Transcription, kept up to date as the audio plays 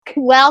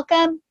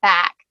Welcome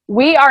back.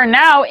 We are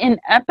now in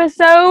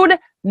episode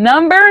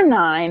number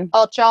 9.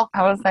 Ocho.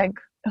 I was like,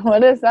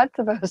 what is that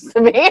supposed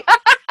to be?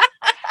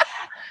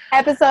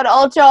 Episode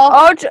ocho.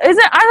 Ocho, is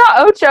it? I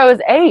thought ocho is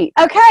 8.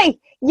 Okay.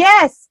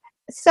 Yes.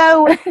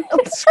 So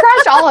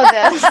scratch all of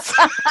this.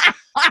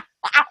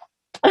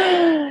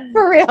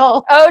 For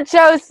real.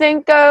 Ocho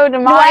Cinco de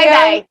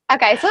Mayo.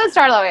 Okay, so let's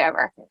start all the way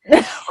over.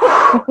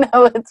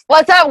 No,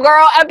 what's up,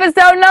 girl?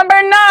 Episode number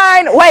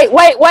 9.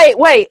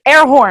 Wait.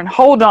 Air horn.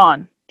 Hold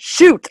on.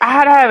 Shoot. I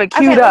had to have it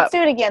queued up. Let's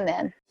do it again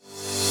then.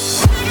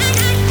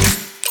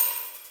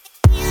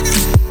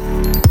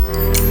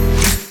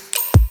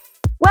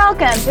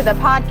 Welcome to the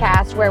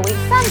podcast where we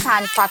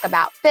sometimes talk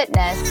about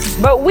fitness,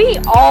 but we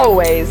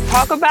always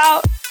talk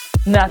about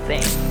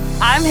nothing.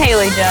 I'm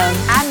Haley Jones.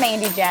 I'm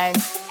Mandy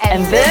Jones.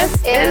 And this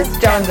is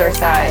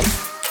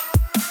Jonesercise.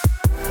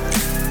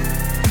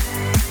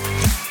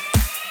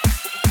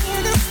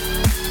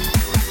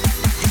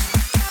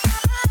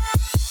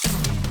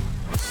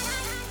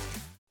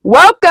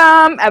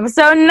 Welcome,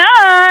 episode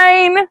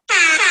 9.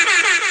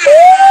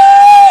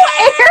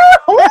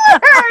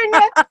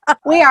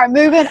 We are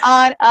moving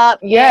on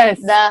up in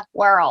the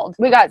world.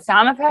 We got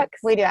sound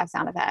effects. We do have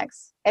sound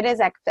effects. It is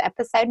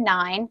episode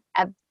 9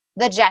 of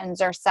the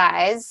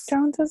Jonesercise.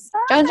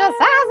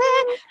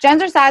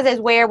 Jonesercise is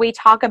where we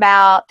talk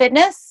about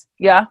fitness.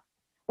 Yeah.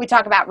 We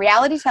talk about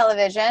reality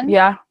television.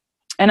 Yeah.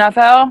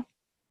 NFL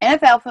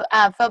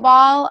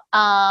football.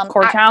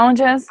 Core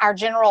challenges. Our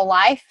general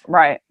life.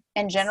 Right.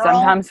 In general.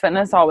 Sometimes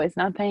fitness, always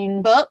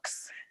nothing.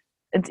 Books.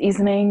 It's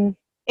easing.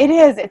 It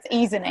is. It's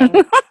easing.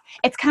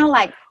 It's kind of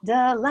like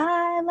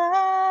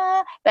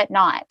Delilah, but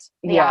not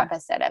the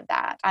opposite of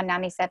that on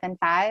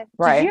 97.5.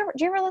 Right. Did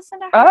you ever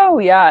listen to her? Oh,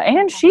 yeah.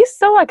 And she's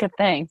still like a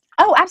thing.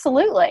 Oh,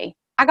 absolutely.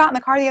 I got in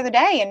the car the other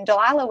day and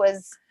Delilah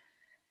was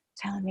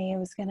telling me it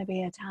was going to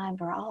be a time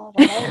for all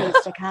the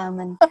ladies to come.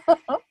 And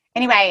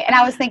anyway, and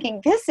I was thinking,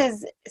 this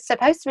is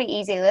supposed to be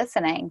easy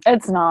listening.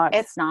 It's not.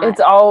 It's not. It's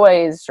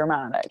always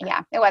dramatic.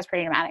 Yeah, it was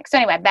pretty dramatic. So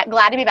anyway,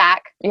 glad to be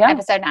back. Yeah.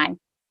 Episode 9.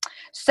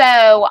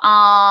 So,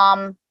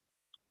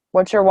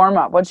 what's your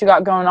warm-up? What you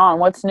got going on?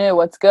 What's new?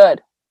 What's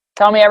good?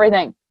 Tell me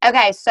everything.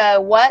 Okay, so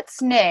what's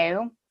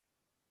new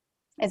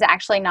is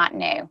actually not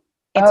new.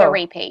 It's a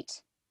repeat.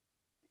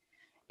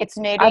 It's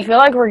new to I feel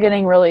like we're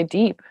getting really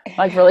deep,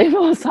 like really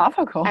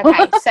philosophical.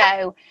 Okay,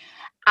 so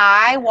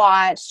I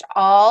watched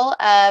all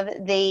of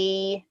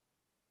the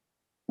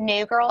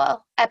New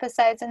Girl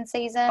episodes and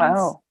seasons.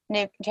 Oh.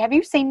 Have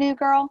you seen New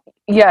Girl?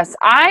 Yes,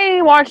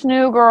 I watched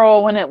New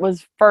Girl when it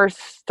was first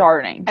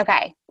starting.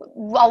 Okay, a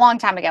long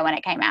time ago when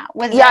it came out.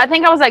 I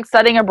think I was like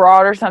studying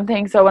abroad or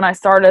something. So when I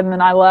started, and then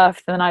I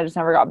left, and then I just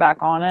never got back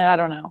on it. I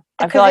don't know.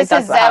 I feel like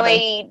that's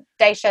Zoe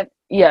Deschanel.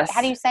 Yes.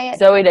 How do you say it?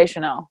 Zoe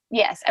Deschanel.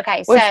 Yes.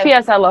 Okay. Which,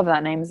 P.S. I love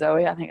that name,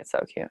 Zoe. I think it's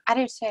so cute. I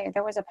do too.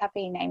 There was a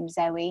puppy named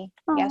Zoe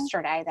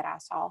yesterday that I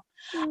saw.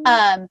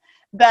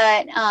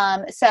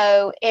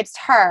 So it's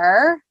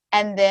her,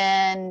 and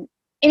then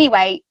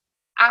anyway.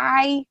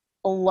 I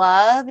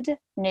loved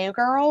New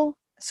Girl,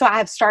 so I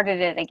have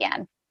started it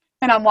again,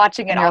 and I'm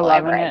watching it all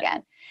over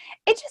again.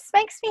 It just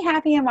makes me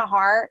happy in my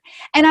heart,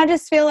 and I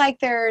just feel like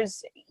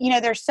there's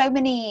so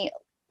many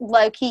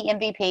low-key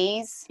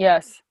MVPs.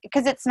 Yes,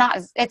 because it's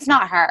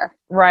not her,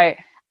 right?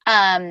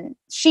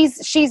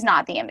 She's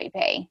not the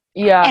MVP.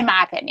 Yeah, in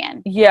my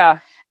opinion. Yeah.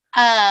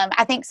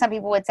 I think some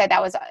people would say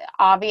that was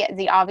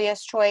the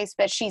obvious choice,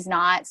 but she's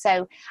not.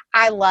 So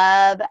I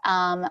love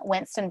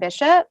Winston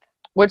Bishop.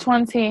 Which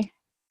one's he?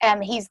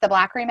 He's the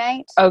black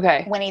roommate.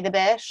 Okay. Winnie the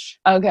Bish.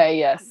 Okay,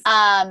 yes.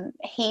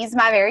 He's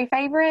my very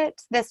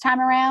favorite this time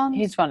around.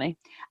 He's funny.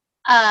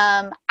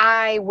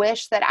 I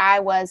wish that I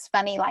was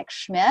funny like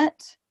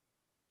Schmidt.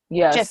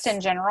 Yes. Just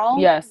in general.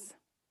 Yes.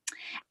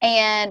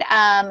 And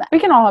we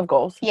can all have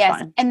goals. It's yes.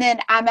 Fine. And then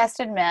I must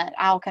admit,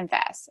 I'll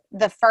confess,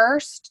 the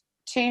first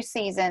 2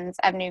 seasons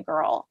of New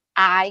Girl,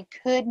 I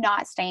could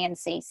not stand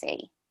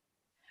Cece.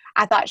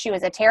 I thought she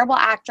was a terrible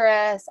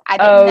actress. I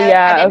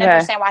didn't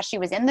understand why she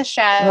was in the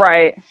show.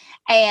 Right.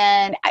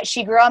 And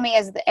she grew on me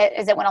as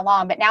it went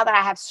along. But now that I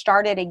have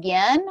started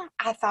again,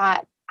 I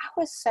thought I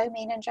was so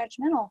mean and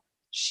judgmental.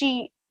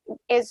 She's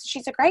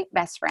a great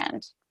best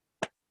friend.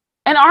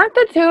 And aren't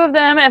the two of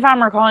them, if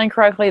I'm recalling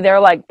correctly, they're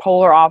like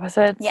polar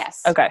opposites?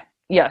 Yes. Okay.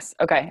 Yes.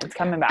 Okay. It's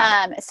coming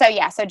back. So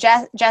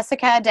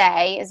Jessica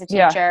Day is a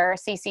teacher.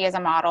 Cece is a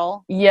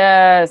model.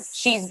 Yes.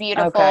 She's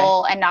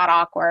beautiful and not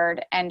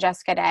awkward. And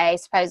Jessica Day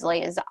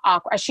supposedly is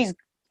awkward. She's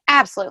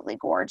absolutely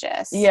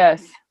gorgeous.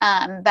 Yes.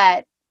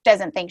 But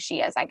doesn't think she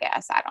is, I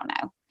guess. I don't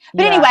know.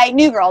 But anyway,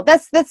 New Girl.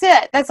 That's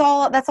it. That's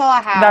all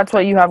I have. That's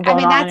what you have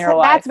going on in your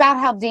life. That's about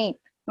how deep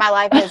my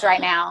life is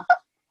right now.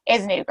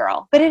 Is New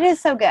Girl. But it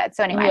is so good.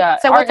 So anyway. Yeah.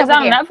 So what's is that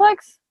on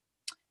Netflix?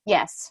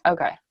 Yes.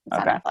 Okay. It's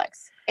on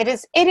Netflix.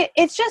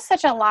 It's just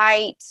such a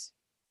light,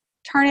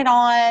 turn it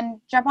on,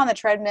 jump on the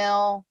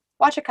treadmill,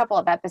 watch a couple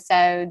of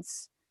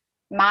episodes,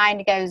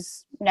 mind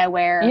goes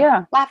nowhere.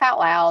 Yeah. Laugh out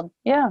loud.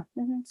 Yeah.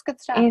 It's good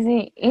stuff.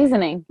 Easing.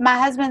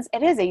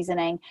 It is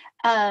easing.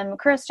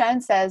 Chris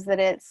Jones says that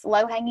it's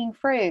low-hanging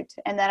fruit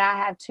and that I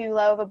have too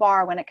low of a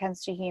bar when it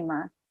comes to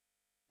humor.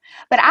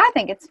 But I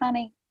think it's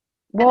funny.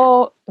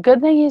 Well,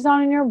 good thing he's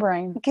not in your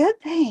brain. Good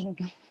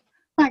thing.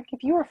 Like,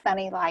 if you were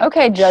funny, like,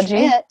 okay,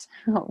 judgy. Shit.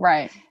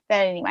 Right.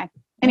 But anyway.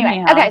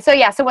 Okay, so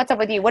so what's up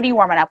with you? What are you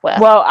warming up with?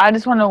 Well, I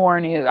just want to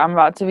warn you, I'm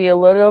about to be a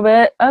little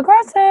bit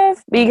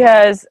aggressive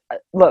because,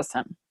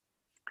 listen,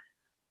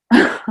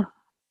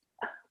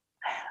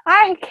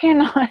 I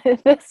cannot,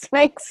 this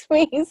makes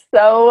me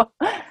so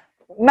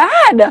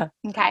mad.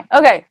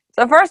 Okay,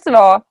 so first of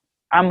all,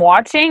 I'm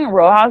watching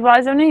Real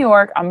Housewives of New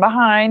York. I'm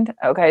behind.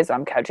 Okay, so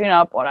I'm catching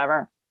up,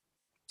 whatever.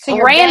 So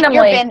you're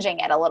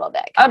binging it a little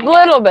bit. A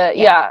little bit,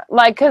 yeah.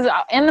 Like, because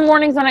in the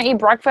mornings when I eat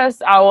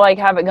breakfast, I will, like,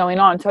 have it going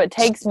on. So it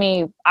takes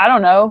me, I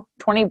don't know,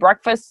 20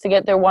 breakfasts to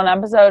get through one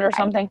episode or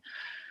something.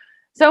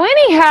 So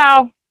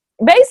anyhow,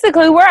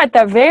 basically, we're at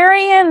the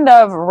very end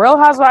of Real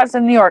Housewives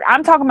of New York.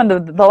 I'm talking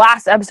about the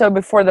last episode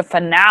before the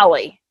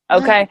finale,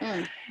 okay?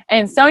 Mm-hmm.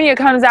 And Sonia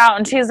comes out,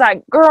 and she's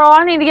like, girl,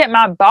 I need to get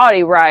my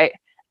body right.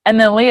 And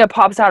then Leah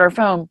pops out her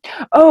phone.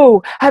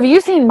 Oh, have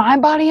you seen My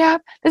Body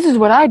app? This is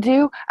what I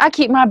do. I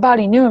keep my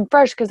body new and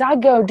fresh because I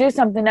go do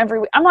something every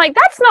week. I'm like,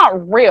 that's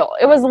not real.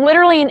 It was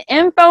literally an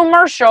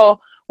infomercial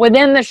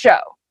within the show.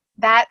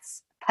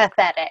 That's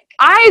pathetic.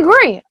 I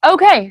agree.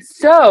 Okay,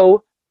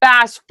 so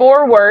fast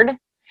forward.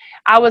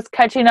 I was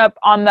catching up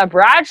on the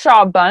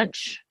Bradshaw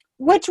bunch.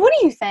 What do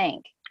you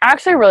think? I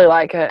actually really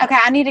like it. Okay,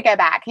 I need to go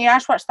back. I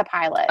just watched the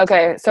pilot.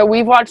 Okay, so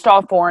we've watched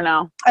all 4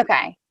 now.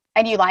 Okay.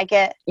 And you like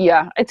it?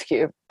 Yeah, it's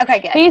cute. Okay,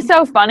 good. He's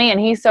so funny and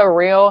he's so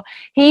real.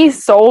 He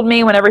sold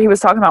me whenever he was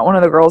talking about one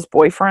of the girls'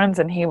 boyfriends,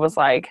 and he was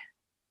like,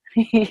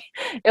 it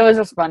was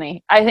just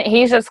funny. I think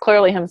he's just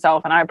clearly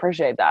himself, and I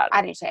appreciate that.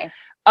 I do too.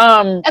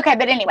 Okay,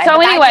 but anyway.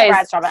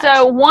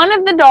 So one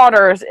of the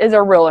daughters is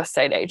a real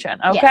estate agent.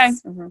 Okay,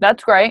 yes. Mm-hmm.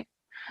 That's great.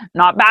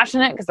 Not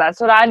bashing it because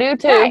that's what I do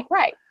too.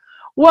 Right.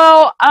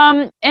 Well,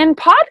 in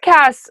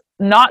podcasts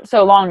not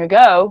so long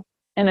ago,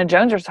 in a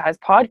Jonesercise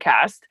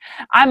podcast,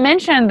 I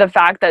mentioned the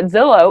fact that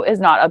Zillow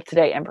is not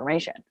up-to-date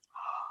information.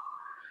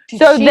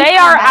 So they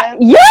are,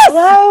 yes,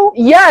 Zillow?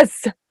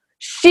 Yes.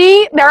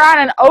 They're at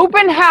an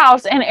open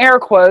house in air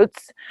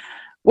quotes,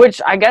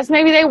 which I guess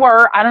maybe they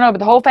were. I don't know, but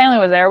the whole family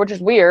was there, which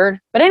is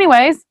weird. But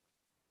anyways,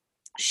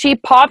 she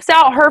pops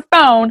out her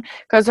phone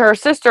because her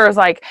sister is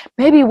like,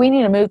 maybe we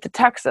need to move to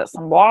Texas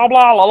and blah,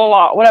 blah, blah, blah,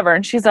 blah, whatever.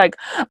 And she's like,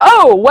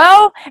 oh,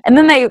 well, and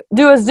then they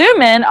do a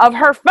zoom in of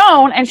her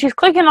phone and she's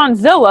clicking on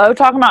Zillow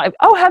talking about,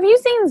 oh, have you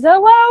seen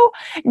Zillow?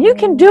 And you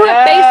can do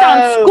it based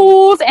on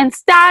schools and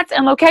stats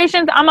and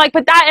locations. I'm like,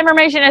 but that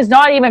information is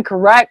not even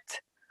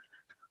correct.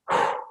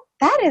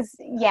 That is,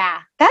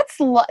 that's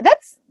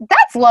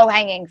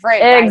low-hanging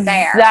fruit right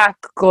there.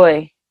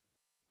 Exactly.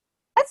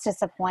 That's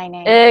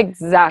disappointing.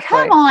 Exactly.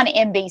 Come on,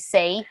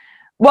 NBC.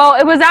 Well,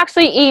 it was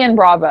actually Ian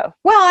Bravo.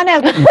 Well, I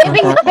know, but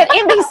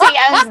NBC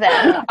owns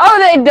them.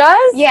 Oh, it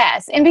does?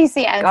 Yes,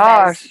 NBC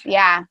owns those.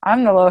 Yeah.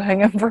 I'm the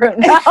low-hanging fruit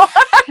now.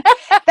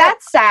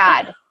 That's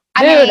sad.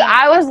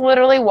 I was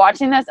literally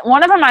watching this.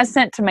 One of them I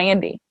sent to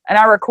Mandy, and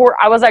I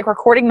was like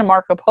recording the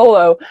Marco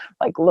Polo.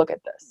 Like, look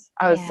at this.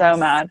 I was so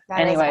mad.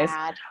 Anyways,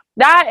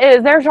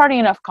 there's already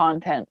enough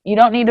content. You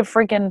don't need to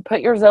freaking put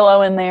your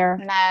Zillow in there.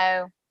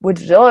 No. Which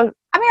Zillow?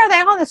 Are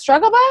they on the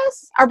struggle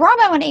bus? Are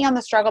Bravo and E on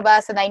the struggle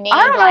bus and they need,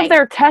 I don't know if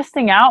they're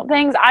testing out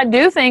things. I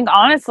do think,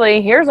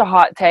 honestly, here's a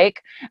hot take.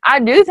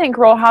 I do think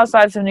Real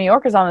Housewives of New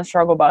York is on the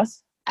struggle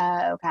bus.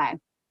 Oh, okay.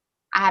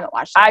 I haven't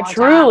watched it. I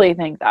truly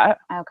think that.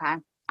 Okay.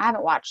 I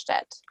haven't watched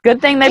it.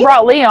 Good thing they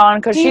brought Leon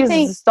because she's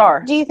a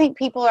star. Do you think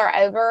people are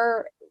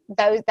over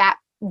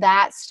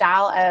that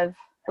style of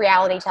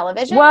reality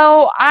television?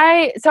 Well,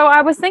 I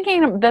was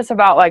thinking this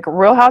about like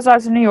Real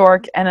Housewives of New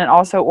York and then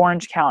also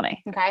Orange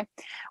County. Okay.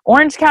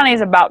 Orange County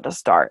is about to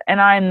start, and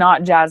I'm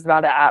not jazzed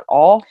about it at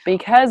all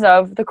because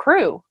of the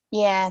crew.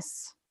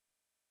 Yes.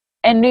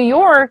 In New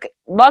York,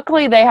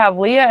 luckily they have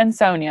Leah and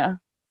Sonia,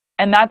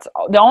 and that's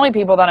the only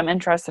people that I'm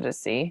interested to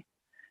see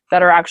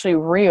that are actually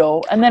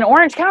real. And then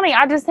Orange County,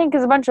 I just think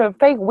is a bunch of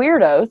fake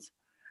weirdos,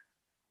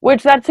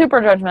 which that's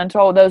super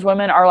judgmental. Those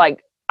women are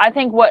like, I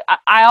think what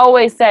I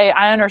always say,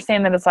 I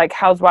understand that it's like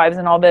housewives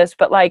and all this,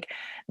 but like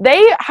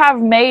they have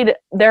made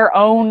their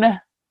own,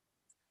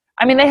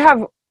 they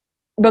have,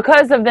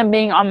 because of them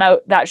being on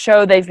that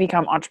show, they've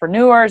become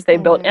entrepreneurs.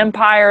 They've built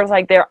empires.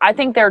 Like I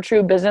think they're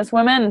true business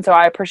women. And so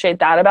I appreciate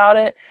that about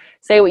it.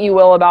 Say what you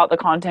will about the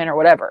content or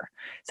whatever.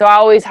 So I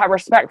always have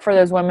respect for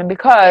those women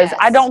because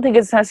I don't think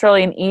it's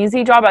necessarily an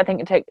easy job. I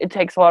think it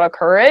takes a lot of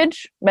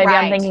courage. Maybe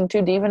I'm thinking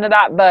too deep into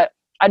that, but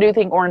I do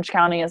think Orange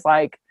County is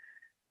like,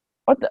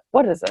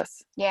 what is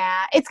this?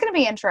 Yeah, it's going to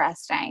be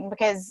interesting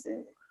because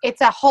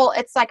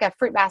it's like a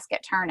fruit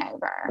basket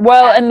turnover.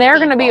 Well, and they're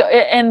going to be,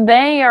 and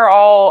they are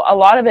a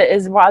lot of it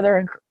is why they're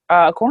in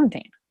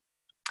quarantine.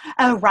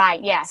 Oh,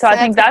 right. Yeah. So I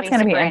think that's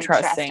going to be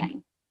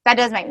interesting. That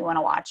does make me want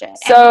to watch it.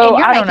 So and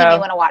you're I don't making know. me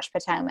want to watch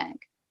Potomac.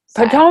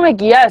 So. Potomac,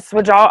 yes.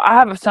 Which I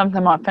have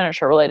something on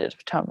finisher related to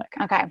Potomac.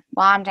 Okay.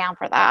 Well, I'm down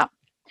for that.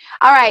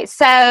 All right.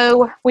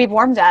 So we've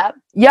warmed up.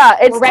 Yeah,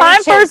 it's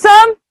time for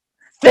some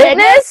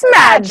fitness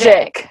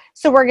magic.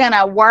 So we're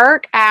gonna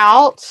work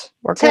out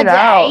today. It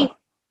out.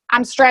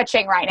 I'm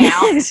stretching right now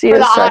for the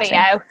stretching.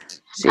 Audio.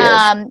 She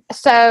is.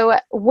 So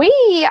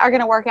we are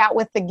gonna work out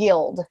with the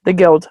Guild. The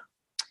Guild.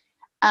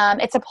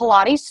 It's a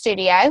Pilates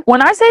studio.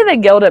 When I say the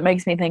Guild, it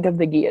makes me think of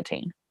the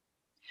guillotine.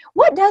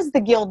 What does the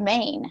Guild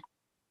mean?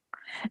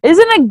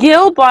 Isn't a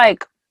guild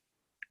like,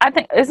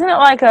 isn't it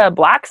like a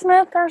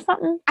blacksmith or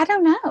something? I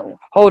don't know.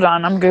 Hold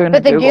on, I'm going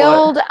to But the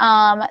Google Guild,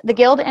 the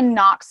Guild in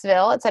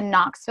Knoxville, it's a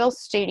Knoxville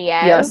studio.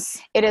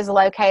 Yes. It is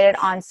located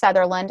on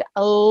Sutherland,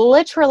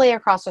 literally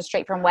across the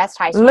street from West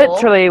High School.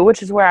 Literally,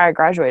 which is where I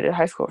graduated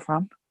high school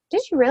from.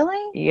 Did you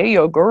really? Yeah,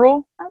 yo,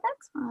 girl. Oh,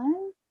 that's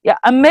fun. Yeah,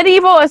 a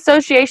medieval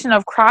association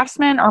of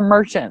craftsmen or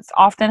merchants,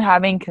 often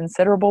having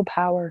considerable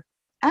power.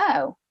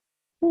 Oh.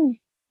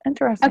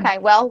 Interesting. Okay,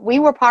 well, we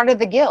were part of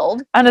the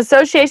Guild. An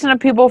association of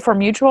people for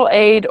mutual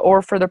aid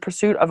or for the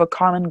pursuit of a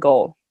common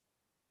goal.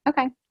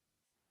 Okay.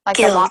 Like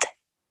Guild.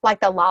 Like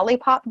the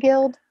Lollipop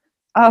Guild?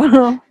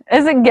 Oh,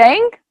 is it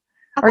gang?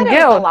 I Or thought it was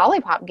guild? the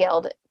Lollipop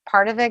Guild.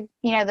 Part of the,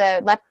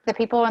 the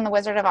people in the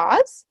Wizard of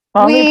Oz.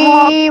 Lollipop we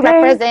gang?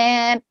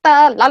 represent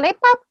the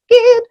Lollipop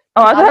Guild.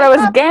 Oh, I thought it was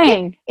Lollipop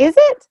gang. Is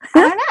it? I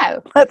don't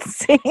know. Let's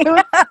see.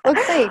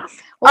 Let's see.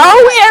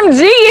 Well,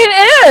 OMG,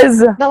 it is.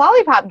 the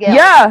Lollipop Guild.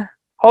 Yeah.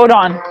 Hold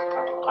on.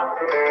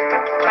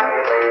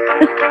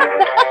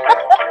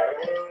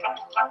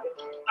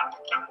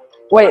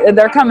 Wait,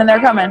 they're coming. We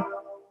represent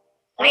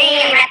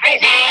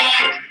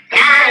the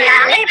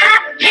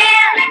Lollipop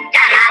Guild,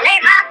 the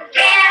Lollipop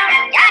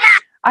Guild,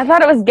 I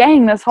thought it was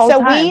gang this whole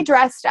time. So we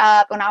dressed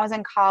up when I was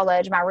in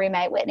college. My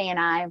roommate Whitney and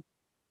I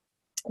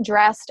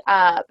dressed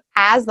up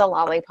as the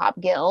Lollipop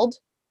Guild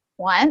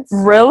once.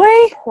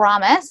 Really?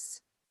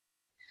 Promise.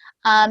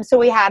 So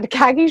we had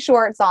khaki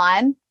shorts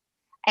on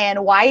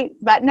and white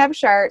button-up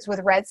shirts with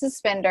red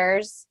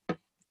suspenders.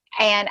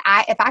 And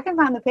if I can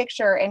find the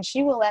picture, and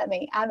she will let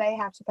me, I may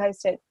have to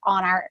post it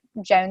on our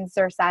Jones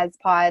Size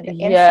Pod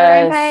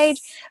Instagram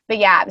page. But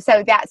yeah,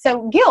 so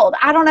Guild.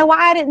 I don't know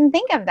why I didn't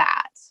think of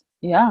that.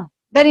 Yeah.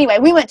 But anyway,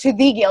 we went to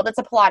the Guild. It's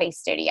a Pilates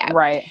studio.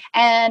 Right.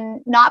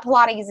 And not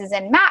Pilates is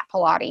in mat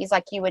Pilates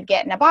like you would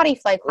get in a body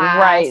flow class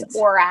Right.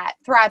 or at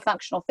Thrive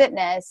Functional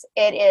Fitness.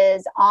 It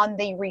is on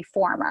the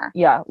Reformer.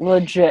 Yeah,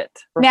 legit.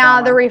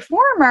 Now, the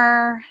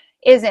Reformer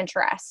is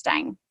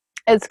interesting.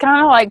 It's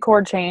kind of like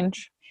Core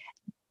Change.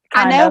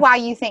 I know why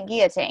you think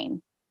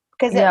guillotine,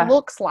 because it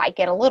looks like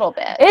it a little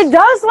bit. It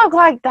does look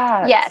like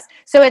that. Yes.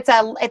 So it's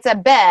a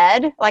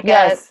bed, like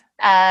yes.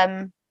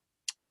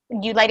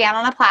 You lay down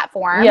on a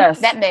platform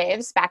that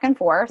moves back and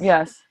forth.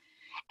 Yes.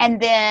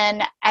 And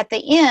then at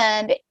the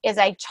end is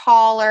a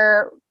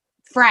taller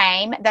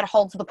frame that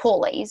holds the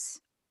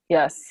pulleys.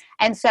 Yes.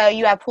 And so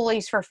you have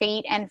pulleys for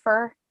feet and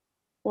for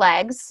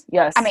legs.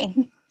 Yes. I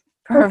mean,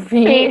 for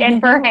feet and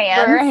for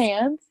hands. For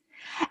hands.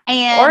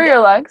 And, or your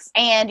legs.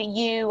 And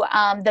you,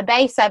 the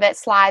base of it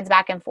slides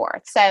back and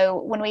forth.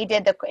 So when we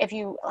did if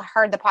you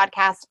heard the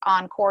podcast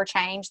on Core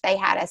Change, they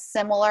had a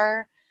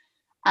similar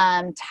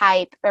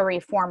type of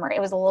Reformer. It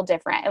was a little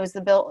different. It was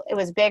it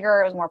was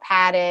bigger, it was more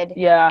padded.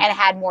 Yeah. And it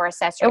had more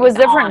accessories. It was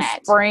different on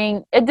it.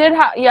 spring. It did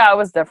have it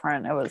was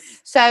different. It was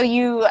so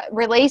you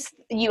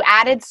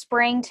added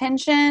spring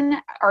tension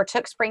or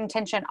took spring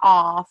tension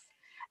off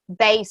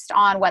based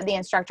on what the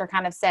instructor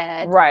kind of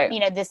said. Right.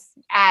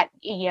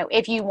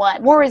 If you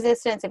want more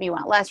resistance, if you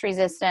want less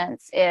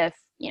resistance, if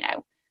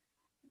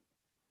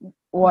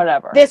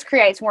whatever. This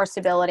creates more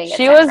stability.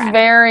 She was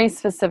very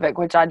specific,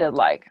 which I did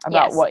like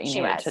about what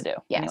you needed to do.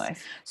 Yes.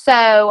 Anyways.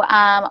 So,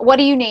 what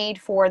do you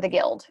need for the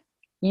Guild?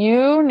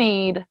 You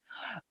need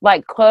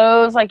like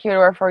clothes like you would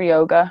wear for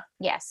yoga.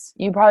 Yes.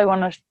 You probably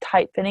want a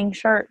tight fitting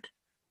shirt.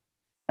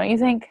 Don't you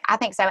think? I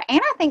think so.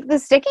 And I think the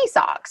sticky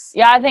socks.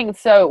 Yeah, I think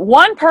so.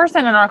 One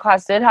person in our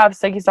class did have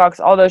sticky socks,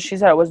 although she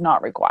said it was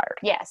not required.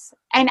 Yes.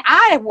 And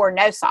I wore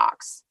no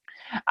socks.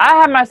 I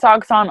had my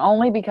socks on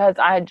only because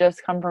I had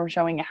just come from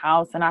showing a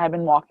house and I had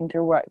been walking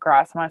through wet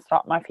grass and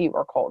my feet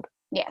were cold.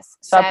 Yes.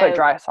 So I put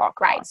dry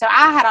socks on. Right. So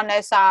I had on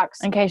no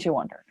socks. In case you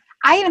wondered.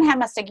 I even had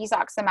my sticky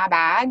socks in my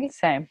bag.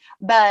 Same.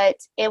 But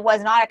it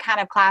was not a kind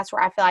of class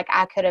where I feel like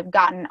I could have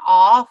gotten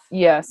off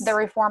the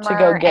Reformer to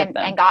go get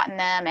them. And gotten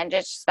them, and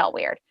just felt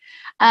weird.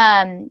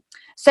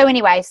 So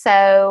anyway,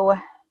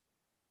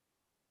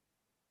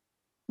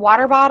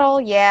 water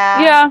bottle,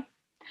 yeah. Yeah.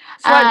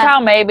 Sweat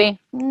towel, maybe.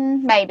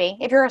 Maybe.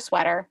 If you're a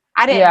sweater.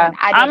 I didn't. Yeah.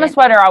 I'm a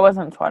sweater. I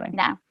wasn't sweating.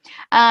 No.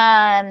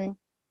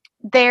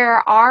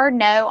 There are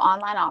no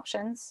online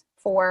options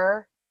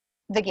for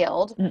the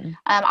Guild.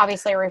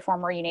 Obviously a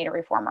Reformer, you need a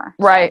Reformer.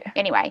 Right. So,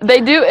 anyway.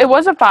 They do. It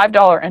was a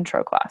 $5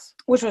 intro class.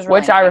 Which was really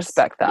nice. I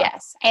respect that.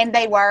 Yes. And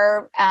they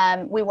were,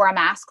 we wore a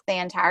mask the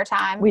entire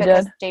time. We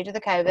did. Due to the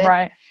COVID.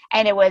 Right.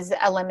 And it was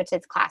a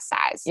limited class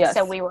size. Yes.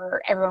 So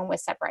everyone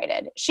was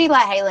separated. She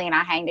let Haley and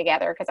I hang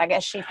together because I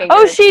guess she figured.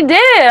 Oh, she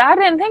did. I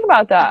didn't think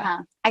about that.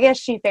 I guess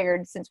she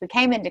figured since we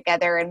came in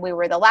together and we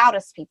were the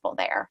loudest people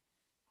there,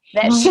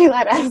 that she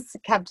let us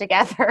come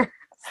together.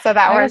 So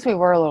that I guess we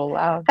were a little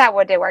loud.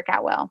 that did work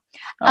out well.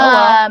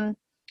 Oh, well.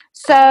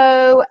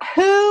 So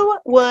who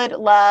would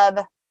love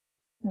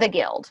the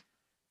Guild?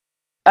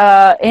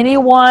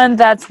 Anyone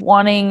that's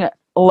wanting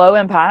low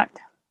impact.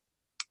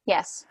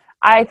 Yes.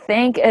 I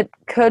think it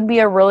could be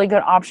a really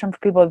good option for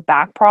people with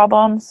back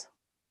problems.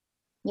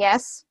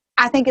 Yes.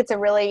 I think it's a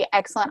really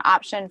excellent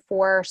option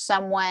for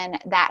someone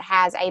that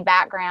has a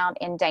background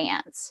in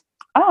dance.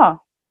 Oh.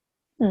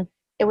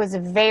 It was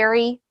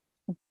very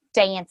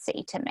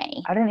dancey to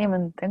me. I didn't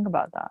even think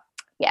about that.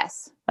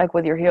 Yes. Like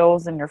with your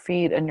heels and your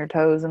feet and your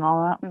toes and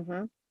all that.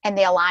 Mm-hmm. And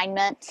the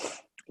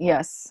alignment.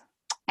 Yes.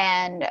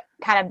 And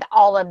kind of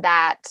all of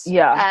that.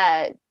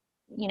 Yeah.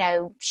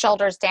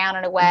 Shoulders down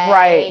and away.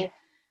 Right.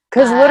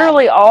 Because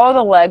literally all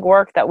the leg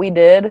work that we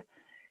did,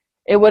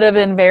 it would have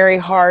been very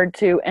hard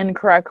to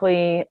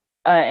incorrectly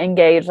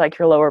engage like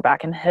your lower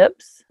back and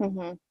hips,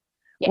 mm-hmm.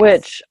 Yes.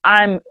 which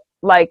I'm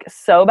like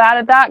so bad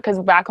at that because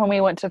back when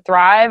we went to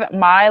Thrive,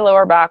 my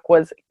lower back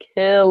was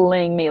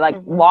killing me, like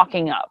mm-hmm.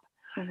 locking up.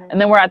 Mm-hmm.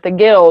 And then we're at the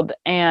Guild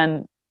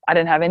and I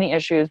didn't have any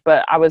issues,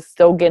 but I was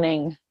still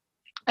getting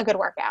a good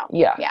workout.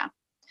 Yeah. Yeah.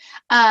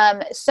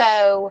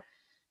 So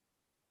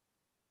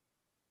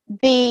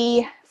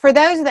for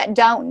those that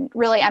don't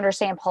really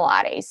understand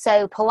Pilates,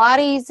 so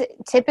Pilates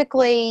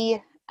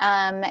typically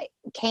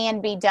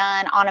can be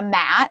done on a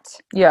mat.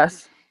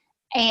 Yes.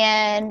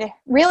 And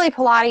really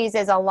Pilates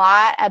is a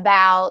lot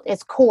about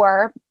its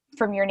core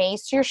from your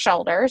knees to your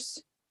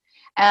shoulders.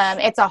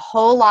 It's a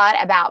whole lot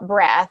about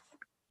breath.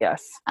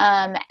 Yes.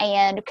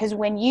 And because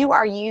when you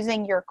are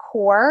using your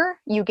core,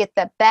 you get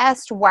the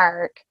best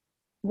work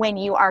when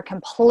you are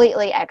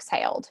completely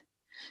exhaled.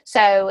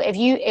 So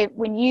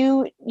when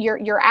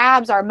your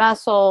abs are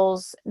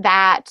muscles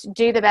that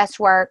do the best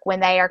work when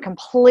they are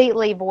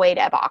completely void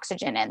of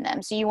oxygen in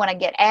them. So you want to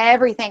get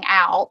everything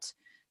out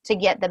to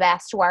get the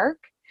best work.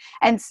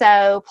 And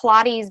so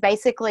Pilates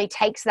basically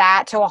takes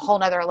that to a whole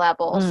nother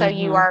level.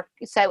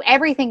 Mm-hmm. So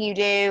everything you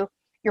do,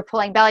 you're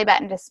pulling belly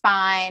button to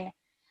spine.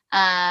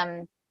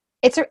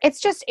 It's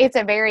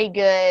a very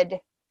good,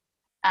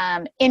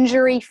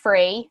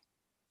 injury-free,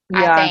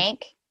 I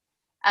think,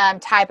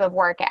 type of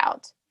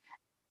workout.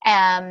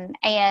 And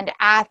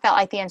I felt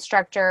like the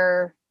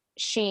instructor,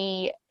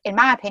 she, in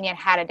my opinion,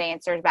 had a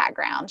dancer's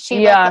background. She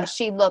looked like a dancer.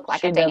 She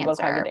did look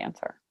like a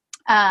dancer.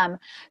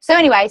 So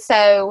anyway,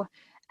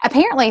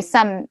 apparently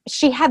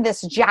she had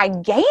this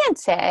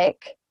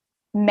gigantic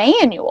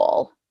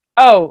manual.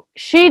 Oh,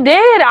 she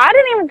did. I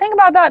didn't even think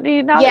about that.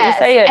 Now that you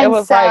say it, and it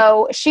was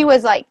so she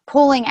was like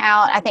pulling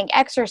out, I think,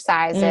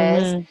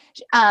 exercises.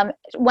 Mm-hmm.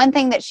 One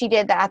thing that she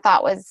did that I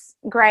thought was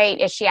great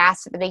is she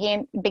asked at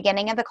the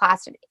beginning of the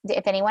class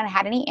if anyone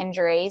had any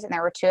injuries, and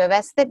there were two of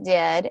us that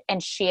did,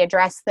 and she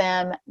addressed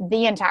them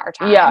the entire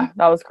time. Yeah,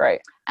 that was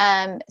great.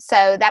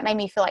 So that made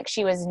me feel like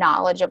she was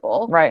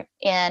knowledgeable, right,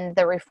 in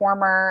the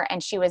reformer,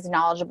 and she was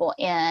knowledgeable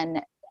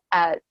in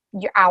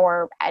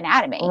our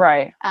anatomy.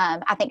 Right.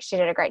 I think she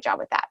did a great job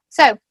with that.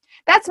 So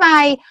that's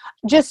my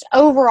just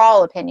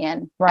overall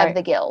opinion of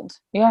the Guild.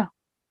 Yeah.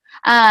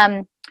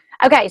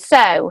 Okay,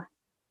 so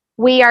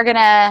we are going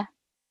to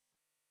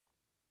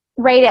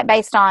rate it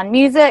based on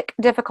music,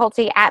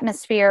 difficulty,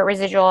 atmosphere,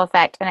 residual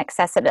effect, and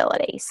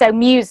accessibility. So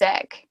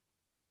music.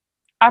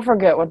 I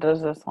forget what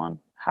does this one.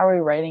 How are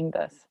we rating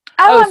this?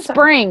 Oh,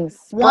 springs.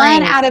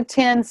 1 out of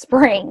 10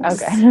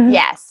 springs. Okay.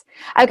 Yes.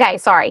 Okay,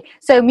 sorry.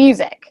 So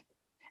music.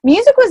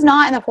 Music was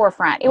not in the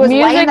forefront. It was way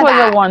in the back. Music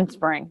was a 1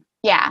 spring.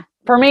 Yeah.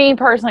 For me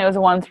personally, it was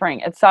a 1 spring.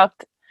 It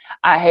sucked.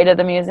 I hated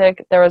the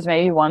music. There was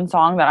maybe one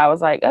song that I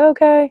was like,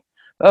 okay.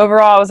 But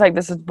overall, I was like,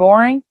 this is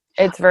boring.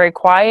 It's very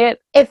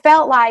quiet. It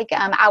felt like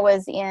I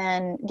was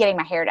in getting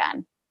my hair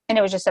done, and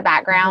it was just a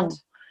background.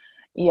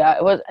 Mm-hmm. Yeah,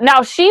 it was.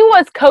 Now, she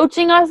was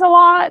coaching us a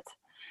lot,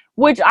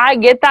 which I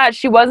get that.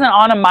 She wasn't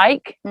on a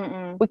mic.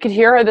 Mm-mm. We could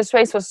hear her. The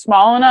space was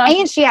small enough.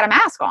 And she had a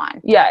mask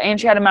on. Yeah,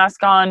 and she had a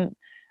mask on.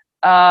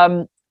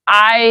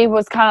 I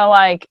was kind of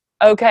like,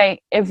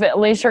 okay, if at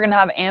least you're going to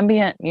have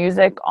ambient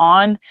music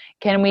on,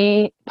 can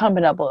we pump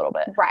it up a little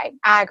bit? Right.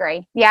 I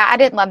agree. Yeah, I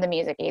didn't love the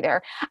music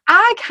either.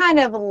 I kind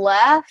of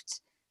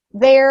left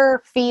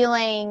there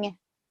feeling,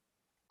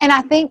 and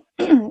I think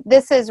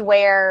this is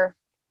where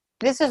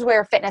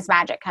fitness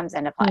magic comes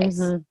into place.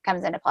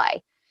 Mm-hmm.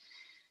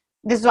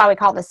 This is why we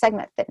call this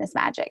segment Fitness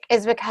Magic,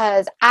 is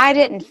because I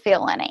didn't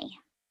feel any.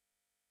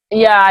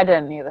 Yeah, I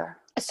didn't either.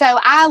 So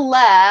I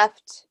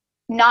left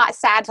not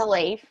sad to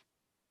leave.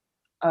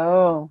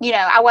 Oh.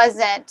 I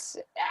wasn't.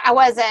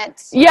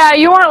 Yeah,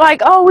 you weren't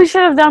like, oh, we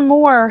should have done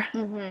more.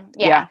 Mm-hmm.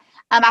 Yeah.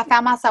 I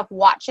found myself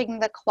watching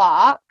the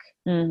clock,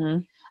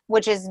 mm-hmm.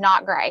 which is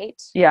not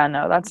great. Yeah,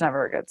 no, that's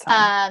never a good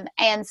sign.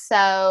 And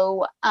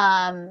so,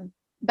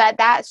 but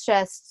that's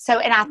just so,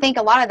 and I think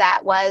a lot of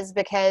that was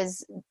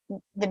because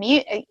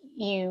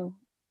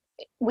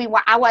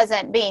I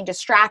wasn't being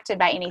distracted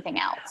by anything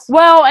else.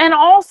 Well, and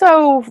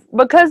also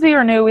because we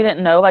were new, we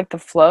didn't know like the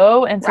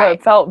flow, and so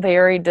it felt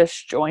very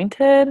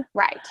disjointed.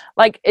 Right.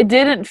 Like it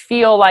didn't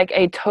feel like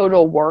a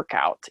total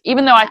workout,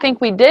 even though I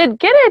think we did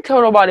get a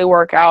total body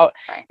workout.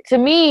 Right. To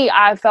me,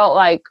 I felt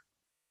like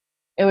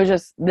it was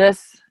just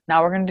this.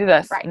 Now we're gonna do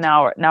this. Right.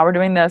 Now we're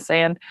doing this,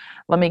 and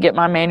let me get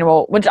my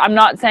manual. Which I'm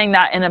not saying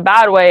that in a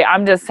bad way.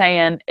 I'm just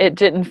saying it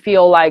didn't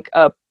feel like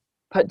a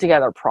put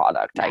together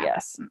product, I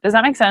guess. Does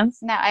that make sense?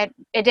 No,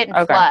 it didn't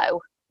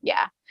flow.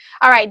 Yeah.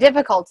 All right,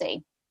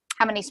 difficulty.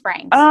 How many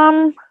springs?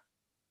 I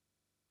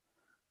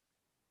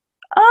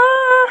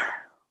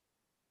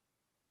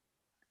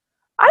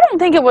don't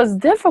think it was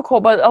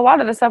difficult, but a lot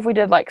of the stuff we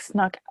did like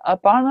snuck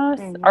up on us,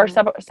 or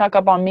snuck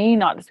up on me,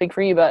 not to speak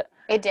for you, but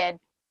it did.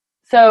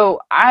 So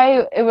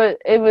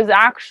it was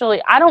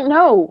actually, I don't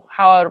know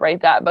how I would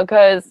rate that,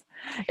 because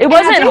it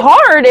wasn't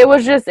hard. It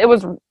was just,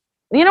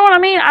 you know what I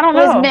mean? I don't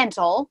know. It was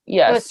mental.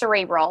 Yes. It was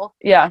cerebral.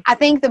 Yeah. I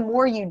think the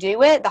more you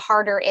do it, the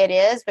harder it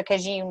is,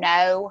 because you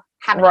know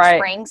how many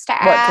springs to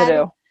add. What to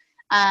do.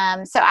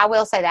 So I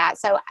will say that.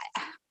 So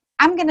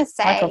I'm going to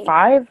say. Like a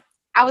 5?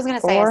 I was going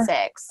to say a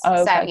 6.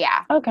 Oh, okay. So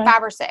yeah. Okay.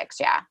 5 or 6.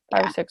 Yeah.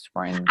 5 or 6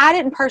 springs. I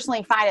didn't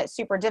personally find it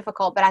super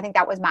difficult, but I think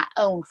that was my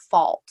own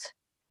fault.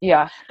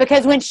 Yeah.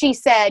 Because when she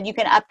said you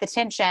can up the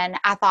tension,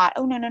 I thought,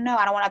 oh, no,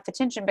 I don't want to up the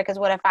tension, because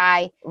what if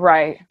I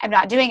am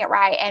not doing it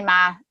right and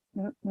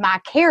my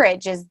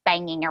carriage is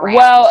banging around?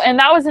 Well, and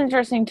that was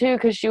interesting too,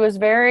 because she was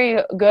very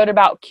good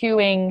about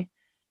cueing.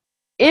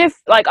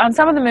 If, like, on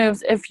some of the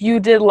moves, if you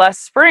did less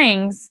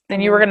springs, then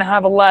you were going to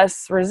have a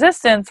less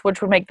resistance, which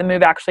would make the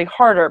move actually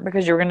harder,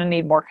 because you're going to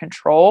need more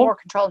control. More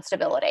controlled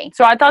stability.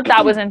 So I thought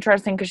that was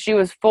interesting, because she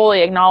was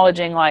fully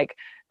acknowledging, like,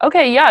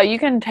 okay, yeah, you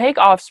can take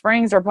off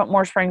springs or put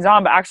more springs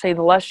on, but actually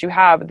the less you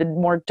have, the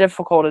more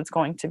difficult it's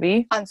going to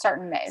be. On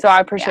certain moves. So I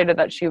appreciated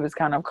that she was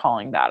kind of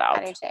calling that out.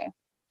 I do too.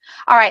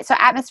 All right, so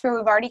atmosphere,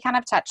 we've already kind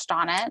of touched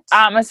on it.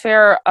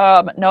 Atmosphere,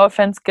 no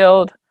offense,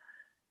 Guild,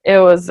 it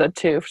was a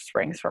 2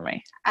 springs for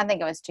me. I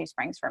think it was 2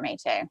 springs for me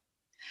too.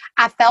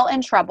 I felt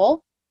in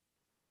trouble.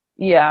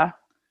 Yeah.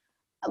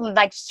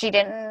 Like she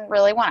didn't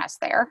really want us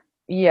there.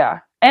 Yeah.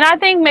 And I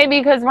think maybe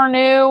because we're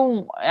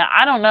new,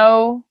 I don't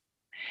know.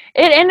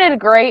 It ended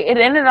great. It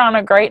ended on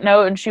a great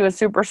note, and she was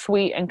super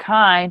sweet and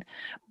kind.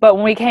 But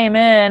when we came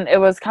in, it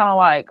was kind of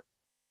like,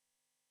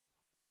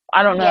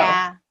 I don't know.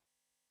 Yeah.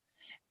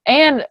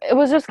 And it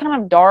was just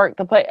kind of dark.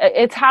 The place,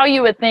 it's how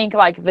you would think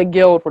like the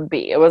Guild would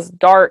be. It was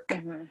dark.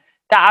 Mm-hmm.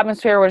 The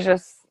atmosphere was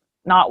just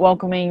not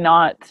welcoming.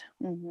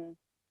 Mm-hmm.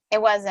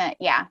 It wasn't.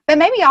 Yeah, but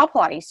maybe all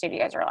Pilates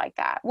studios are like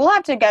that. We'll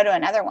have to go to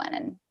another one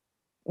and.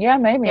 Yeah,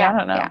 maybe. I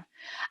don't know.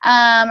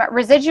 Yeah.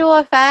 Residual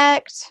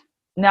effect.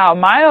 Now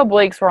my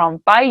obliques were on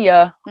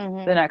fire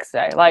the next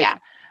day. Like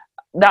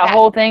that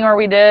whole thing where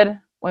we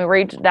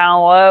reached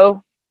down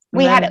low.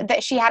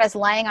 She had us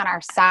laying on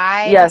our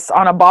side. Yes,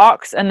 on a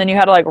box, and then you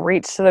had to like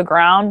reach to the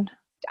ground.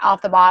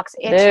 Off the box.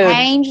 It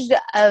changed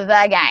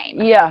the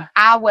game. Yeah.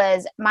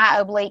 My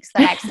obliques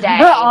the next day.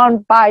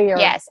 On fire.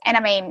 Yes. And I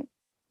mean,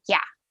 yeah.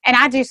 And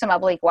I do some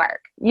oblique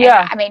work.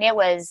 Yeah. And, I mean, it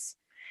was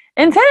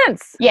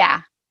intense.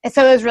 Yeah.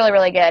 So it was really,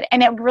 really good.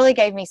 And it really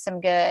gave me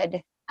some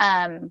good,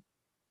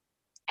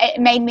 it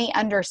made me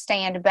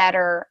understand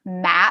better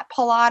mat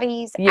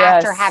Pilates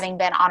after having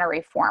been on a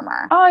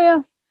reformer. Oh,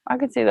 yeah. I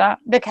could see that.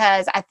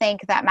 Because I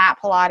think that mat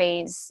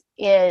Pilates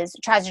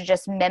tries to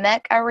just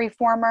mimic a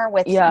reformer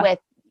with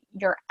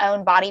your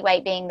own body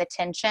weight being the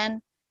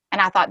tension. And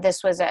I thought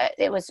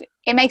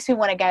it makes me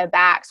want to go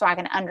back so I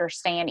can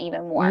understand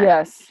even more.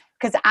 Yes.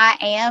 Because I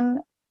am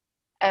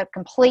a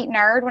complete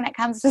nerd when it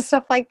comes to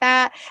stuff like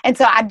that. And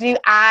so I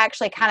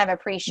actually kind of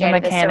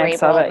appreciate the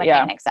cerebral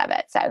mechanics of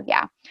it. So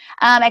yeah.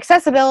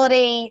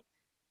 Accessibility,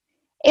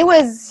 it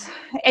was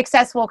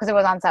accessible because it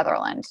was on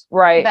Sutherland.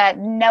 Right. But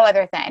no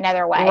other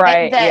way.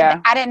 Right.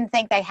 I didn't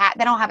think they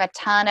don't have a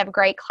ton of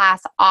great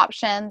class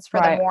options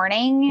for the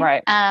morning.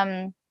 Right.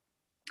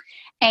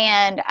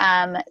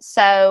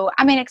 So,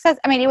 I mean,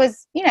 it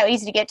was,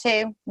 easy to get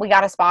to. We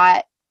got a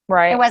spot.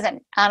 Right. It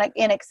wasn't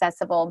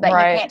inaccessible, but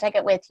you can't take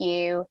it with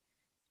you.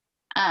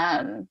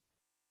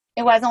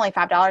 It was only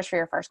 $5 for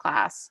your first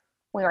class.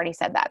 We already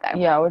said that though.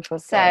 Yeah, which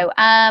was so.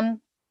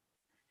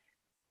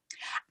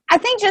 I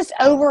think just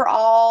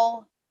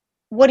overall,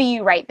 what do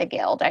you rate the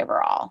Guild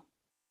overall?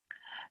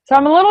 So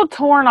I'm a little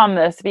torn on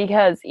this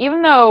because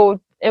even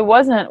though it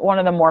wasn't one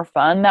of the more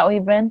fun that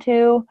we've been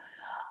to,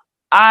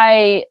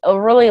 I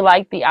really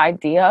like the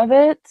idea of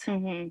it.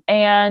 Mm-hmm.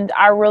 And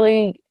I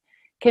really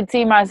could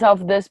see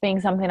myself this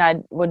being something I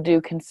would do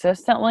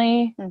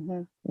consistently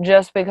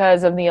just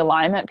because of the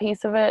alignment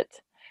piece of it.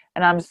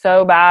 And I'm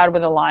so bad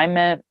with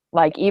alignment.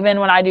 Like even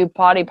when I do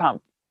body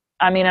pump,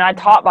 and I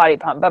taught body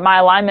pump, but my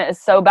alignment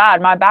is so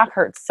bad. My back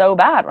hurts so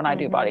bad when I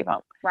do body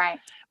pump. Right.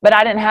 But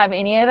I didn't have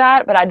any of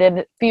that, but I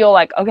did feel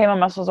like, okay, my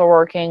muscles are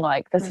working.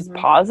 Like this is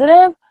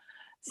positive.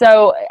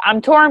 So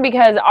I'm torn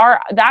because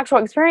the actual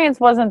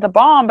experience wasn't the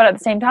bomb, but at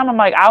the same time, I'm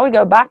like, I would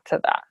go back to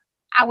that.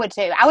 I would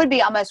too. I would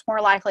be almost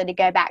more likely to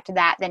go back to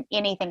that than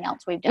anything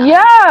else we've done.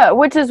 Yeah,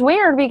 which is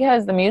weird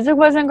because the music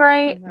wasn't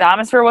great. Mhm. The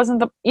atmosphere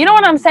wasn't you know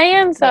what I'm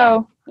saying?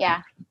 So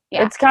Yeah.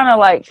 it's kind of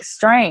like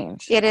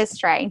strange. It is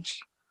strange.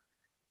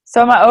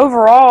 So my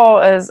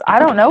overall is, I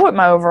don't know what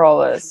my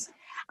overall is.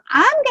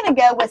 I'm going to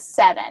go with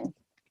 7.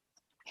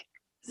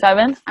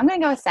 7? I'm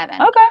going to go with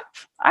 7. Okay.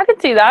 I can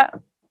see that.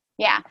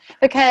 Yeah.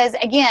 Because,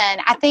 again,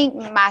 I think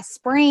my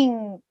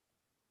spring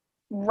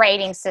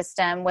rating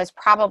system was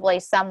probably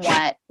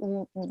somewhat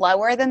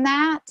lower than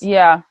that.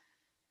 Yeah.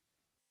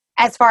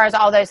 As far as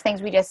all those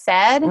things we just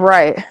said.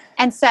 Right.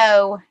 And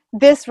so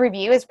this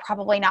review is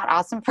probably not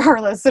awesome for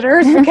our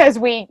listeners because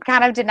we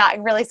kind of did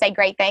not really say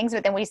great things,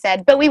 but then we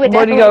said, but we would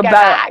definitely go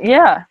back.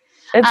 Yeah.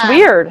 It's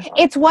weird.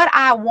 It's what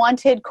I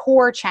wanted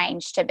Core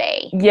Change to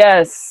be.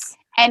 Yes.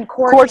 And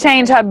Core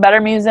Change had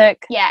better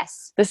music.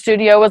 Yes. The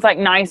studio was like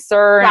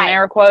nicer and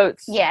air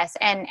quotes. Yes,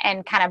 and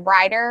kind of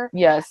brighter.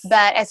 Yes.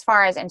 But as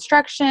far as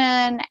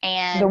instruction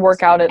and the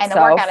workout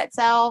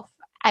itself,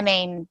 I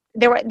mean,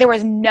 there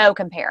was no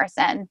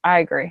comparison. I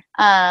agree.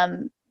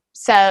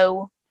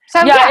 So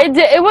yeah.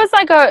 It was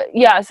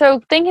like so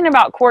thinking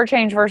about Core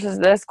Change versus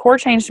this, Core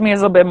Change to me is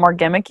a little bit more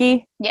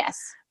gimmicky. Yes.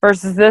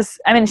 Versus this,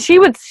 I mean, she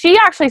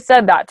actually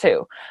said that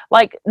too.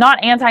 Like,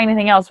 not anti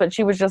anything else, but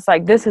she was just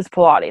like, this is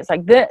Pilates.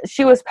 Like,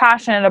 she was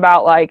passionate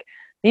about, like,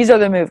 these are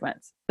the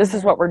movements. This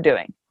is what we're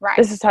doing. Right.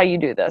 This is how you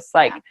do this.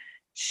 Like,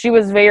 she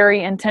was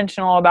very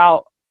intentional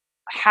about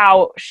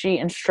how she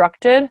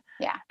instructed.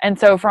 Yeah. And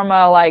so from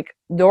a, like,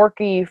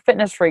 dorky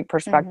fitness freak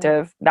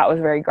perspective, that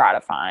was very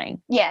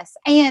gratifying. Yes.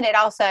 And it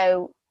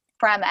also,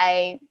 from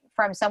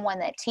someone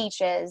that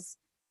teaches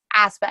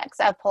aspects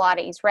of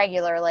Pilates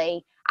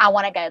regularly, I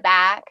want to go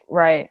back.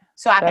 Right.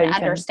 So I can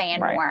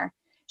understand more.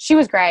 She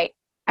was great.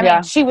 I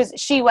mean, she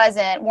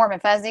wasn't warm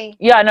and fuzzy.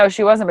 Yeah, no,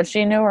 she wasn't, but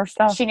she knew her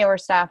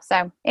stuff.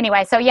 So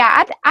anyway, so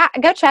yeah, I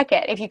go check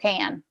it if you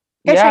can.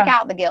 Go check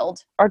out the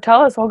Guild. Or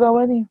tell us, we'll go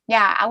with you.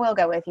 Yeah, I will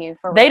go with you.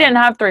 They didn't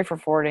have 3 for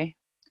 $40.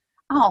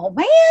 Oh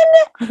man.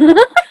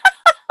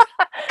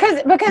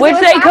 Which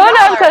they could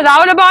have, because I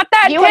would have bought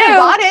that too. You would have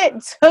bought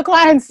it, hook,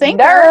 line, and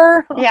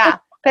sinker. Yeah.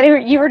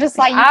 But you were just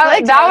like,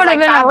 that would have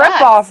been a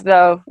ripoff,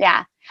 though.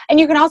 Yeah. And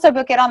you can also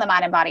book it on the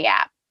Mind and Body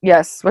app.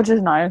 Yes, which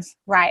is nice.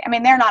 Right. I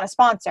mean, they're not a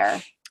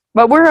sponsor.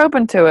 But we're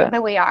open to it.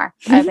 But we are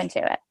open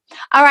to it.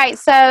 All right.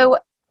 So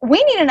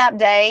we need an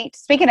update.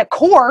 Speaking of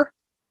core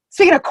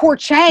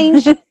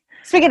change,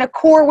 speaking of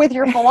core with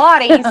your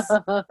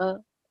Pilates,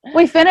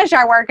 we finish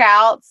our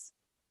workouts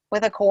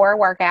with a core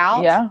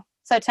workout. Yeah.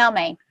 So tell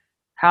me.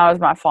 How is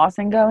my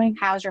flossing going?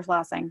 How's your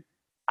flossing?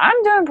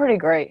 I'm doing pretty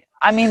great.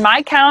 I mean,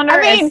 my calendar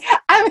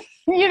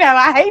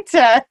I hate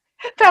to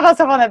pat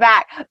myself on the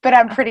back, but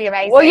I'm pretty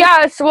amazing. Well,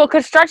 yeah.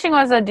 Because stretching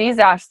was a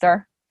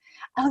disaster.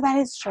 Oh, that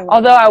is true.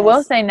 Although I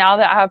will say, now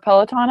that I have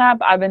Peloton app,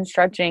 I've been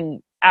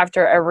stretching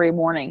after every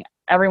morning.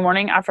 Every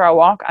morning after I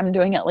walk, I'm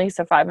doing at least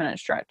a 5-minute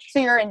stretch. So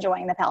you're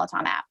enjoying the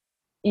Peloton app?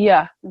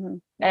 Yeah. Mm-hmm.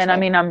 And I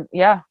mean,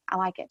 I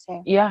like it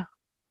too. Yeah.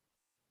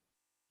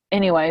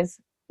 Anyways,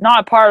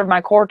 not part of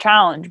my core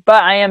challenge,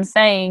 but I am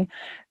saying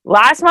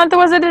last month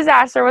was a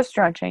disaster with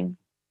stretching.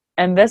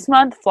 And this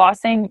month,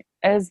 flossing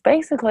is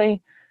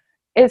basically,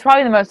 it's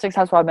probably the most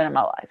successful I've been in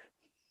my life.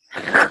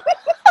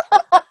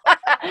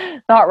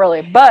 Not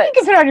really, but you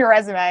can put it on your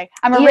resume.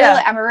 I'm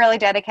a really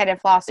dedicated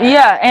flosser.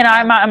 Yeah,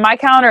 and my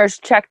calendar is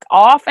checked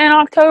off in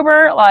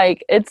October.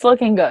 Like, it's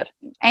looking good.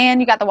 And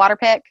you got the water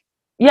pick.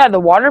 Yeah, the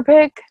water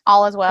pick.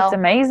 All as well. It's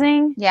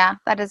amazing. Yeah,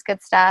 that is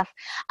good stuff.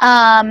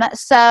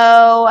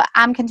 So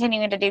I'm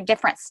continuing to do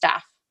different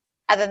stuff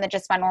other than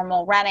just my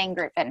normal running,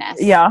 group fitness,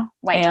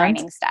 weight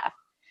training stuff.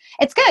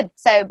 It's good.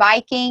 So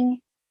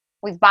biking,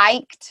 we've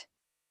biked,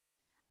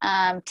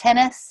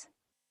 tennis.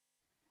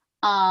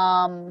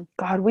 God,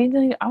 I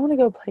want to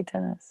go play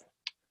tennis.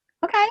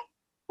 Okay.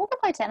 We'll go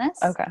play tennis.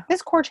 Okay.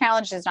 This core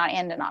challenge does not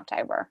end in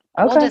October.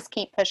 Okay. We'll just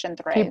keep pushing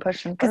through.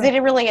 Because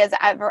it really is.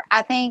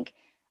 I think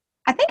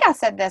I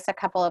said this a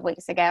couple of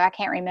weeks ago. I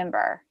can't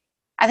remember.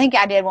 I think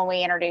I did when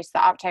we introduced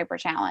the October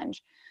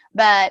challenge.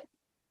 But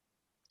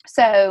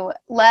so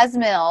Les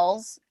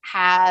Mills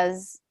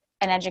has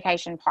an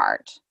education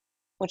part,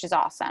 which is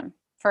awesome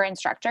for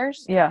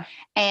instructors. Yeah.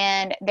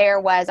 And there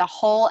was a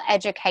whole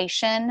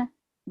education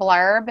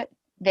blurb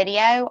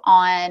video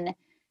on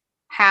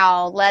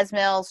how Les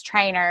Mills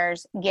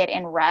trainers get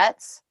in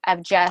ruts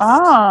of just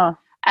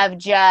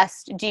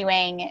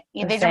doing,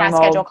 these are my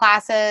scheduled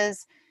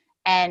classes,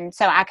 and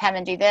so I come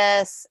and do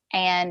this,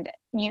 and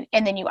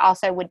then you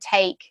also would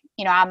take,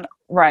 I'm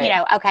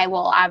right, okay,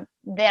 well, I'm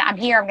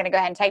here, I'm going to go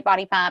ahead and take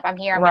body pump, I'm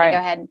here, I'm going to go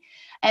ahead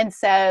and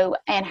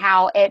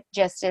how it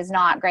just is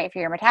not great for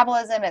your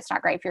metabolism, it's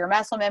not great for your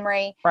muscle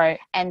memory, right?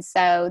 And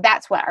so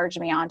that's what urged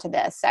me on to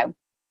this. So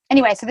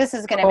anyway, so this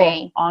is going to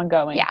be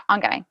ongoing. Yeah,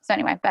 ongoing. So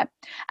anyway, but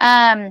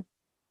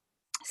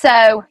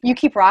so you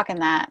keep rocking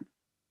that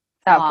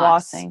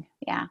flossing.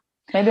 Yeah.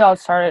 Maybe I'll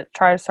try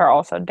to start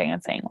also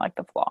dancing like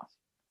the floss.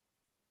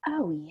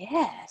 Oh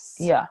yes.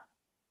 Yeah.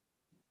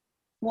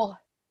 Well,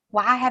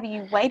 Why have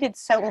you waited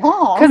so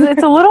long? Because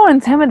it's a little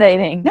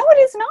intimidating. No, it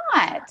is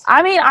not.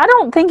 I mean, I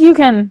don't think you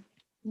can.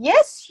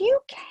 Yes, you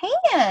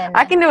can.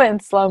 I can do it in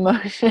slow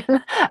motion.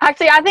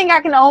 Actually, I think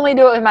I can only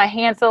do it with my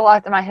hands to the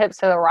left and my hips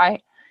to the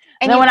right.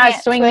 And then you when I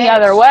can't swing the switch?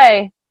 other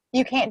way,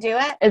 You can't do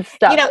it? it's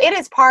stuck. You know, it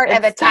is part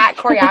of It's attack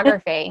stuck.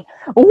 choreography.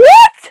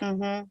 What?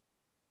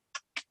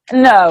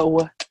 Mm-hmm.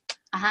 No.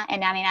 In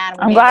 99.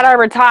 I'm glad I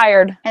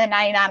retired. In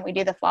 99, we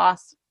do the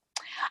floss.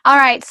 All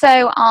right.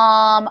 So,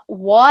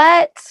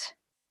 what's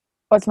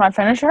What's my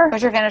finisher?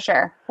 your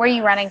finisher? Where are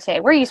you running to?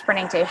 Where are you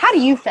sprinting to? How do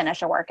you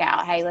finish a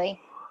workout, Haley?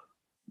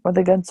 With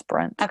a good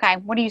sprint. Okay.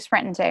 What are you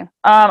sprinting to?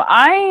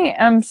 I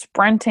am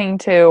sprinting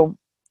to.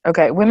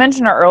 Okay, we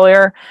mentioned it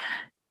earlier.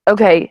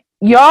 Okay,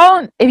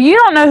 y'all, if you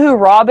don't know who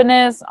Robin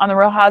is on The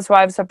Real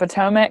Housewives of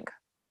Potomac,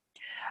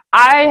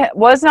 I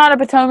was not a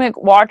Potomac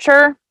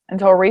watcher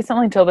until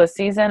recently, till this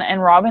season,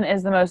 and Robin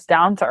is the most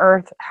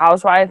down-to-earth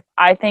housewife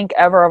I think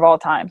ever of all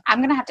time. I'm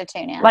going to have to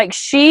tune in. Like,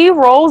 she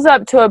rolls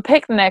up to a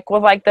picnic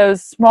with, like,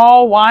 those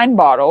small wine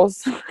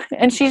bottles,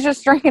 and she's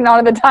just drinking out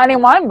of a tiny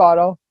wine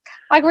bottle.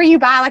 Like where you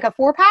buy like a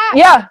 4-pack?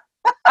 Yeah.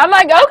 I'm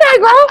like, okay,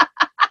 girl.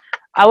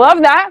 I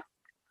love that.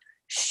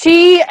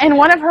 She, in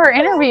one of her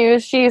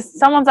interviews,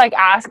 someone's like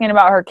asking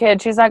about her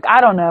kid. She's like,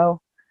 I don't know.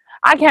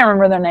 I can't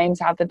remember their names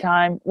half the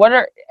time.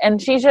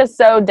 And she's just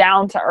so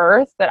down to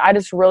earth that I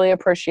just really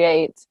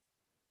appreciate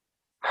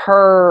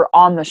her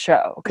on the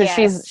show. Because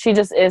Yes. she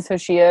just is who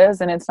she is,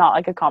 and it's not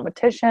like a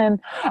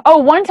competition. Oh,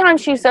 one time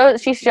she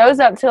shows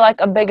up to like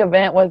a big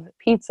event with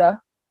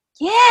pizza.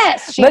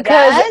 Yes, she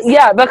because does.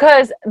 Yeah,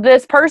 because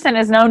this person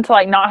is known to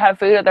like not have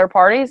food at their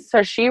parties,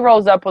 so she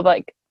rolls up with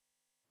like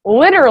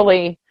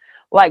literally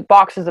like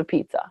boxes of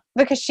pizza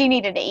Because she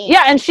needed to eat.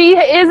 Yeah, and she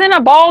is in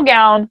a ball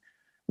gown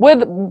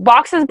with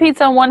boxes of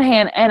pizza in one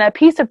hand and a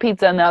piece of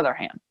pizza in the other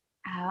hand.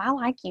 Oh, I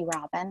like you,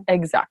 Robin.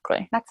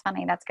 Exactly. That's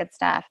funny. That's good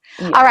stuff.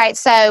 Yeah. All right,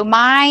 so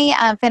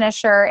my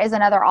finisher is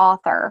another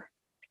author.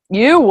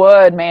 You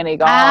would, Manny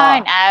God. I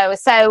know.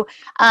 So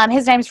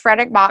his name's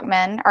Fredrik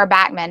Backman, or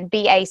Backman,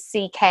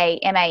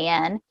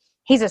 Backman.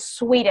 He's a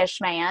Swedish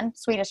man,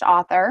 Swedish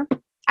author.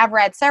 I've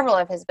read several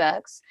of his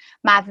books.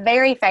 My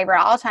very favorite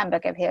all-time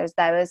book of his,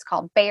 though, is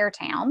called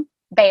Beartown.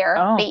 Bear,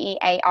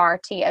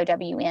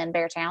 Beartown,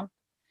 Beartown.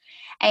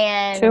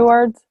 And 2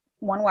 words?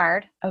 1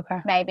 word,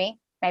 Okay. maybe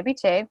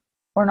 2.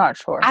 We're not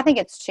sure. I think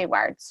it's 2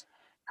 words.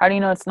 How do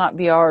you know it's not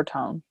BR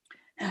tone?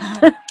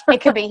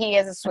 It could be he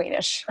is a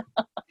Swedish.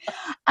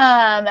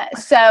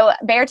 So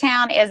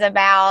Beartown is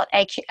about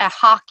a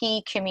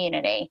hockey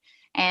community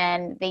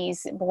and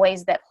these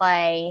boys that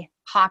play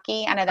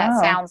hockey. I know that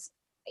sounds,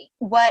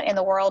 what in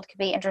the world could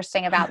be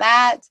interesting about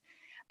that?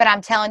 But I'm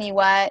telling you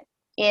what,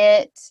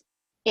 it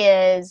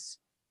is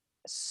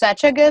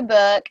such a good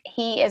book.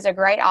 He is a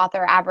great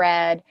author. I've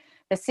read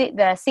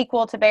the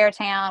sequel to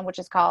Beartown, which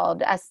is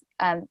called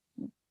Them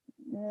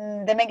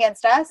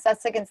Against Us,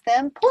 Us Against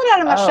Them. Pull it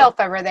out of my shelf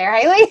over there,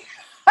 Haley.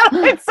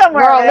 It's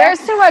somewhere. Girl,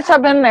 there's too much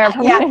up in there for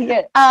me to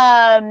get.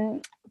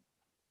 I'm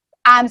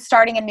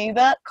starting a new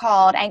book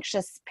called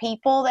Anxious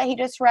People that he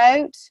just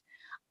wrote.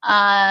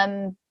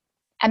 A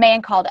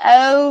man called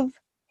Ove.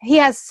 He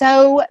has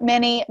so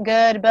many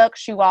good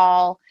books, you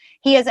all.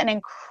 He is an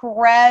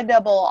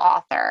incredible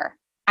author.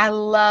 I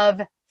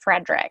love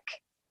Fredrik.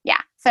 Yeah.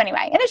 So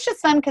anyway, and it's just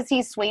fun because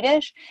he's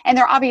Swedish and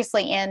they're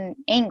obviously in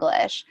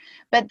English,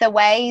 but the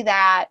way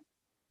that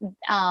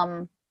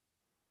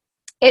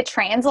it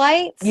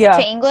translates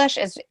to English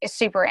is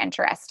super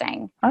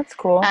interesting. That's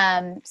cool.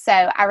 So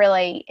I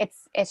really,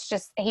 it's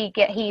just,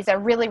 he's a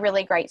really,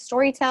 really great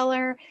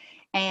storyteller,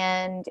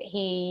 and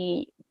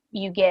you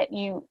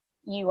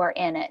are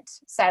in it.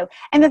 So,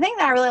 and the thing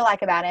that I really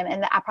like about him,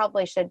 and I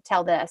probably should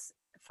tell this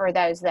for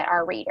those that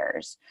are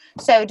readers.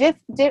 So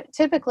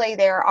typically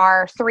there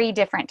are 3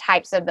 different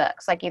types of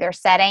books, like either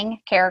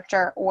setting,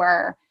 character,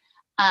 or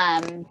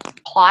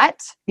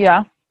plot.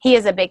 Yeah. He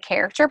is a big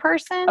character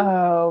person.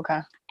 Oh,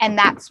 okay. And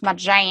that's my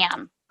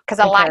jam, because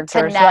I like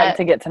to know. You like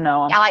to get to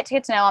know him. I like to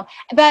get to know him.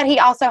 But he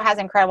also has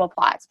incredible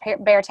plots.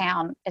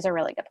 Beartown is a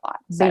really good plot.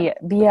 So.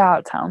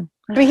 Beartown.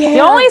 The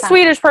only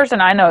Swedish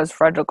person I know is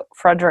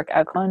Fredrik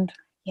Eklund.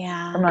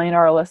 Yeah. For $1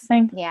 Million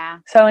Listing. Yeah.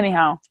 So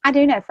anyhow. I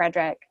do know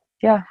Fredrik.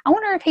 Yeah. I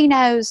wonder if he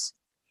knows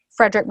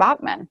Fredrik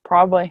Backman.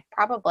 Probably.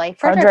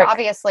 Fredrik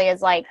obviously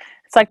is like.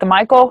 It's like the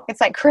Michael. It's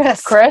like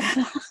Chris.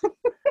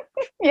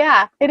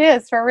 Yeah, it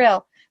is, for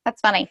real. That's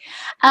funny.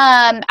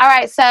 All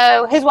right,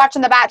 so who's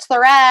watching The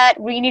Bachelorette?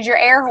 We need your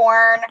air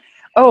horn.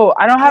 Oh,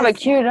 I don't have it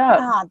queued up.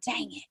 Oh,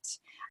 dang it.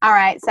 All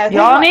right, so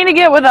y'all need to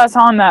get with us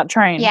on that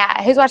train.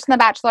 Yeah, who's watching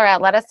The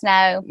Bachelorette? Let us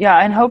know.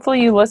 Yeah, and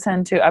hopefully you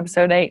listened to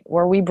episode 8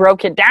 where we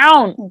broke it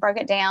down.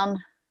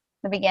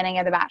 The beginning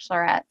of The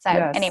Bachelorette. So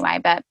anyway,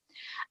 but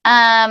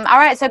all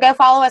right, so go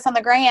follow us on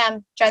the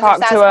gram.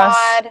 Talk to us.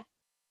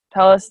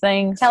 Tell us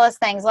things.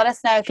 Let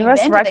us know if Give you've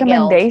us been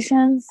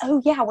recommendations. To the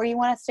Guild. Oh yeah, where you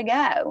want us to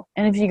go.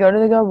 And if you go to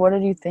the Guild, what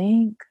did you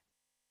think?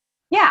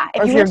 Yeah.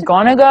 If you're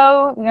gonna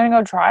go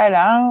try it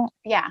out.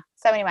 Yeah.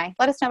 So anyway,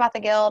 let us know about the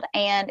guild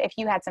and if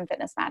you had some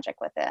fitness magic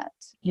with it.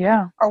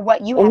 Yeah. Or what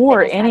you had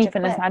Or fitness any magic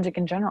fitness with. magic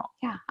in general.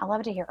 Yeah, I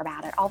love to hear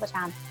about it all the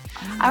time.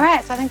 All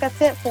right, so I think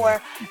that's it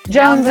for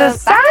Jones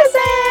Assassin.